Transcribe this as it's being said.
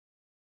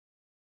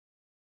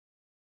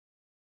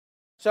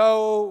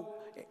So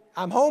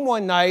I'm home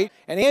one night,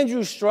 and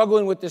Andrew's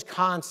struggling with this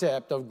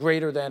concept of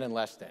greater than and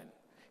less than.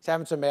 He's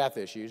having some math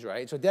issues,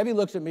 right? So Debbie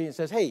looks at me and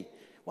says, hey,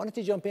 why don't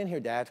you jump in here,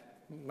 Dad?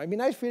 Might be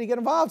nice for you to get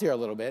involved here a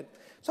little bit.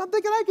 So I'm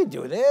thinking I could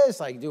do this.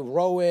 I do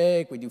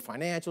ROIC. We do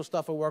financial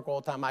stuff at work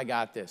all the time. I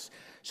got this.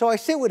 So I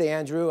sit with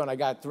Andrew, and I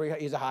got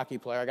he's a hockey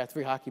player. I got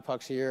 3 hockey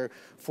pucks here,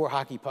 4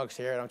 hockey pucks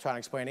here, and I'm trying to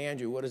explain to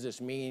Andrew, what does this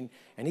mean?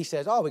 And he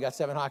says, oh, we got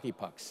 7 hockey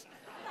pucks.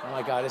 I'm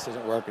like, God, this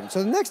isn't working.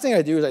 So the next thing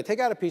I do is I take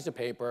out a piece of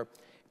paper,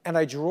 and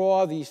I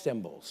draw these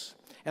symbols.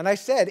 And I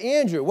said,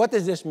 Andrew, what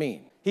does this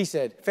mean? He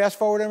said, fast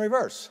forward and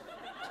reverse.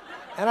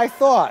 And I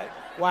thought,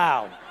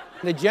 wow,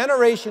 the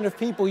generation of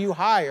people you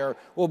hire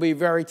will be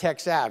very tech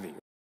savvy.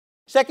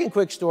 Second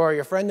quick story,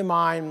 a friend of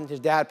mine, his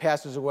dad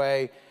passes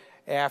away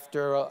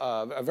after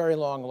a very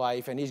long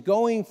life, and he's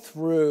going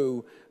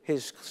through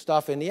his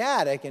stuff in the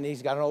attic, and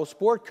he's got an old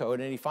sport coat,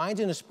 and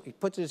he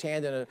puts his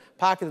hand in a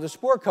pocket of the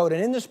sport coat,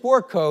 and in the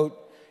sport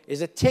coat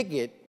is a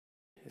ticket,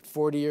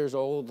 40 years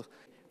old,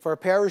 for a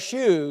pair of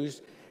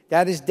shoes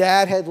that his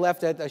dad had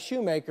left at a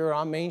shoemaker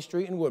on Main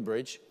Street in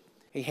Woodbridge.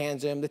 He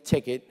hands him the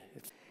ticket,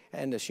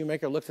 and the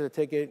shoemaker looks at the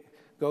ticket,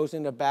 goes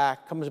in the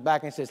back, comes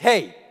back and says,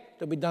 hey,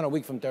 they'll be done a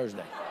week from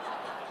Thursday.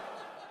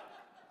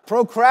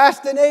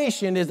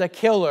 Procrastination is a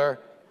killer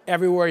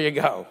everywhere you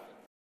go.